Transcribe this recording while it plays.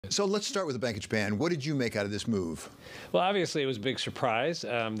So let's start with the Bank of Japan. What did you make out of this move? Well, obviously, it was a big surprise.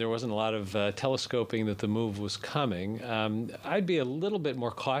 There wasn't a lot of telescoping that the move was coming. I'd be a little bit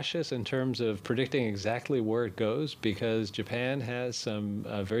more cautious in terms of predicting exactly where it goes because Japan has some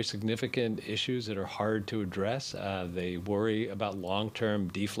very significant issues that are hard to address. They worry about long-term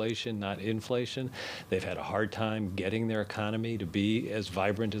deflation, not inflation. They've had a hard time getting their economy to be as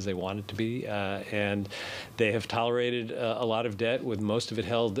vibrant as they want it to be. And they have tolerated a lot of debt, with most of it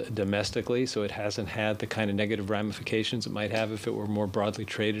held domestically, so it hasn't had the kind of negative ramifications it might have if it were more broadly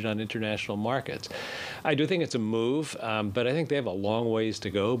traded on international markets. I do think it's a move, but I think they have a long ways to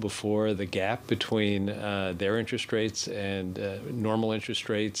go before the gap between their interest rates and normal interest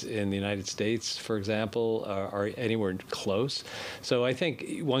rates in the United States, for example, are anywhere close. So I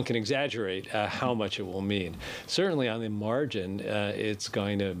think one can exaggerate how much it will mean. Certainly on the margin, it's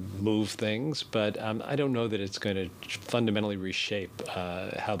going to move things, but I don't know that it's going to fundamentally reshape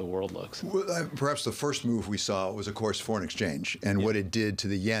how the world looks. Well, perhaps the first move we saw was, of course, foreign exchange and what it did to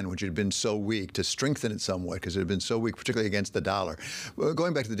the yen, which had been so weak, to strengthen it somewhat because it had been so weak, particularly against the dollar. Well,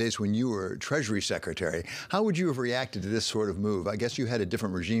 going back to the days when you were Treasury Secretary, how would you have reacted to this sort of move? I guess you had a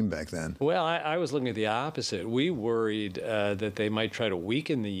different regime back then. Well, I was looking at the opposite. We worried that they might try to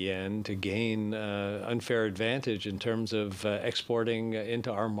weaken the yen to gain unfair advantage in terms of exporting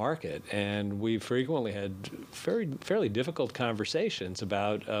into our market. And we frequently had fairly difficult conversations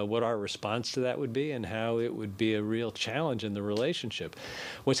about what our response to that would be and how it would be a real challenge in the relationship.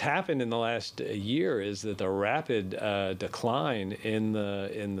 What's happened in the last year is that the rapid decline in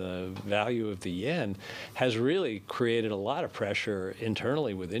the value of the yen has really created a lot of pressure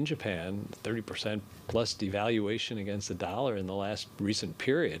internally within Japan, 30% plus devaluation against the dollar in the last recent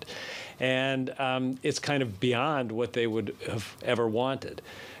period. And it's kind of beyond what they would have ever wanted.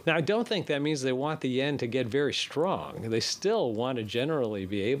 Now, I don't think that means they want the yen to get very strong. They still want to generally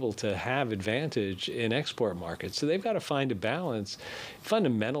be able to have advantage in export markets. So they've got to find a balance.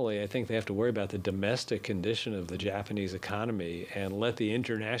 Fundamentally, I think they have to worry about the domestic condition of the Japanese economy and let the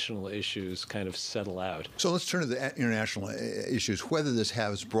international issues kind of settle out. So let's turn to the international issues. Whether this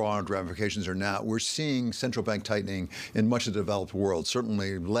has broad ramifications or not, we're seeing central bank tightening in much of the developed world,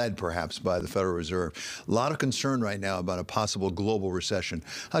 certainly led perhaps by the Federal Reserve. A lot of concern right now about a possible global recession.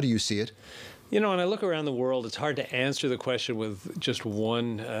 How do you see it? You know, when I look around the world, it's hard to answer the question with just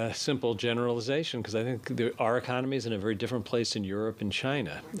one simple generalization, because I think our economy is in a very different place in Europe and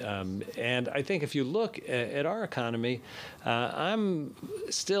China. And I think if you look at our economy, I'm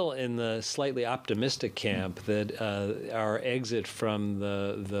still in the slightly optimistic camp that our exit from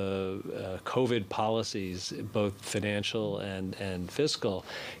the COVID policies, both financial and fiscal,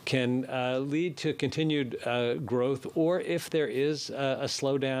 can lead to continued growth, or if there is a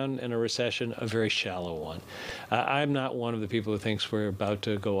slowdown and a recession, a very shallow one. I'm not one of the people who thinks we're about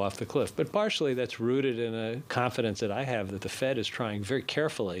to go off the cliff, but partially that's rooted in a confidence that I have that the Fed is trying very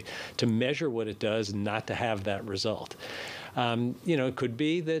carefully to measure what it does not to have that result. You know, it could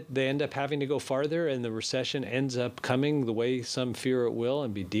be that they end up having to go farther and the recession ends up coming the way some fear it will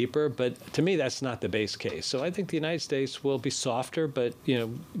and be deeper. But to me, that's not the base case. So I think the United States will be softer, but, you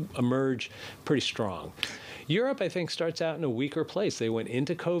know, emerge pretty strong. Europe, I think, starts out in a weaker place. They went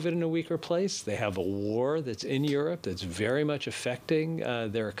into COVID in a weaker place. They have a war that's in Europe that's very much affecting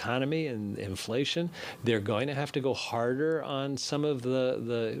their economy and inflation. They're going to have to go harder on some of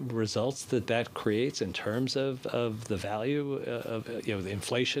the results that creates in terms of the value of the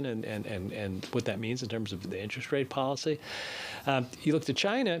inflation and what that means in terms of the interest rate policy. You look to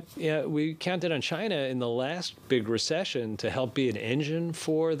China. We counted on China in the last big recession to help be an engine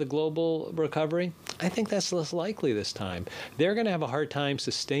for the global recovery. I think that's less likely this time. They're going to have a hard time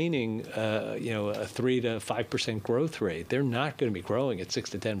sustaining, a 3 to 5% growth rate. They're not going to be growing at 6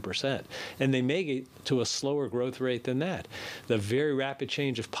 to 10%, and they may get to a slower growth rate than that. The very rapid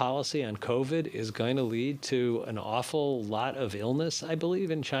change of policy on COVID is going to lead to an awful lot of illness, I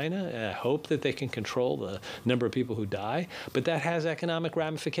believe, in China. I hope that they can control the number of people who die, but that has economic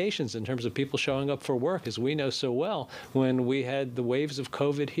ramifications in terms of people showing up for work, as we know so well when we had the waves of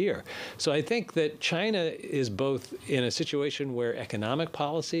COVID here. So I think that China is both in a situation where economic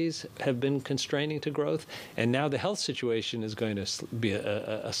policies have been constraining to growth, and now the health situation is going to be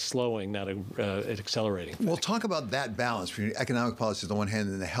a slowing, not an accelerating factor. Well, talk about that balance between economic policies on the one hand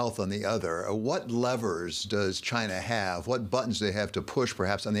and the health on the other. What levers does China have? What buttons do they have to push,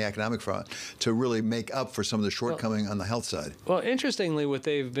 perhaps, on the economic front to really make up for some of the shortcoming on the health side? Well, interestingly, what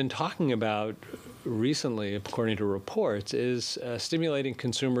they've been talking about recently, according to reports, is stimulating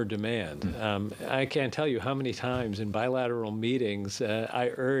consumer demand. I can't tell you how many times in bilateral meetings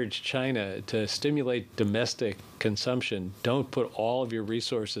I urge China to stimulate domestic consumption. Don't put all of your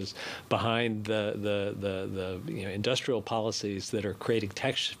resources behind the industrial policies that are creating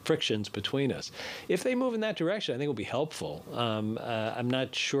tax frictions between us. If they move in that direction, I think it will be helpful. I'm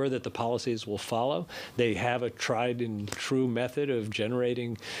not sure that the policies will follow. They have a tried and true method of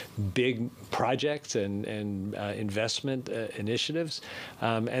generating big projects and investment initiatives,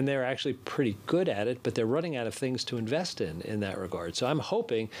 and they're actually pretty good at it, but they're running out of things to invest in that regard. So I'm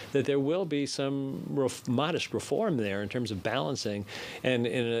hoping that there will be some modest reform there in terms of balancing, and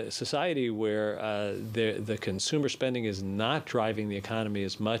in a society where the consumer spending is not driving the economy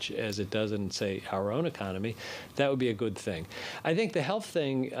as much as it does in, say, our own economy, that would be a good thing. I think the health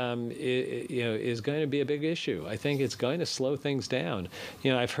thing is going to be a big issue. I think it's going to slow things down.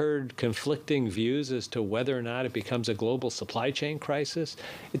 I've heard conflicting views as to whether or not it becomes a global supply chain crisis.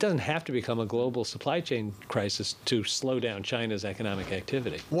 It doesn't have to become a global supply chain crisis to slow down China's economic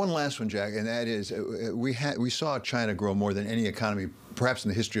activity. One last one, Jack, and that is we saw China grow more than any economy perhaps in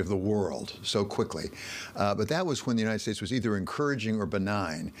the history of the world so quickly. But that was when the United States was either encouraging or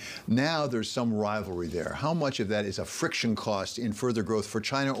benign. Now there's some rivalry there. How much of that is a friction cost in further growth for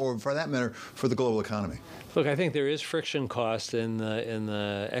China, or for that matter, for the global economy? Look, I think there is friction cost in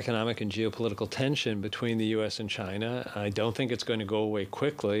the economic and geopolitical tension between the U.S. and China. I don't think it's going to go away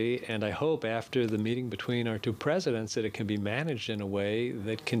quickly, and I hope after the meeting between our two presidents that it can be managed in a way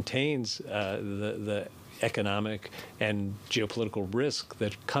that contains the economic and geopolitical risk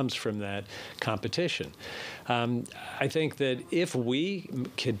that comes from that competition. I think that if we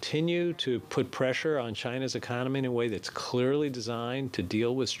continue to put pressure on China's economy in a way that's clearly designed to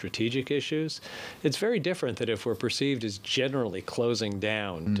deal with strategic issues, it's very different than if we're perceived as generally closing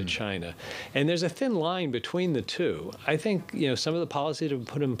down to China. And there's a thin line between the two. I think some of the policies that have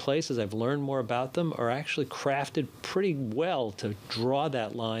been put in place, as I've learned more about them, are actually crafted pretty well to draw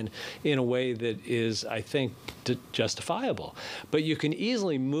that line in a way that is, I think, justifiable. But you can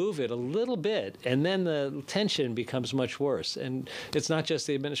easily move it a little bit, and then the tension becomes much worse. And it's not just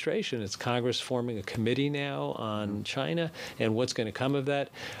the administration. It's Congress forming a committee now on China and what's going to come of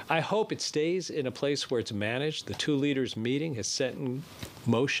that. I hope it stays in a place where it's managed. The two leaders meeting has set in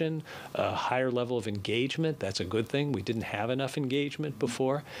motion a higher level of engagement. That's a good thing. We didn't have enough engagement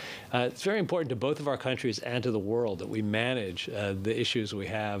before. It's very important to both of our countries and to the world that we manage the issues we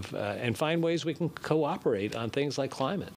have and find ways we can cooperate on things like climate.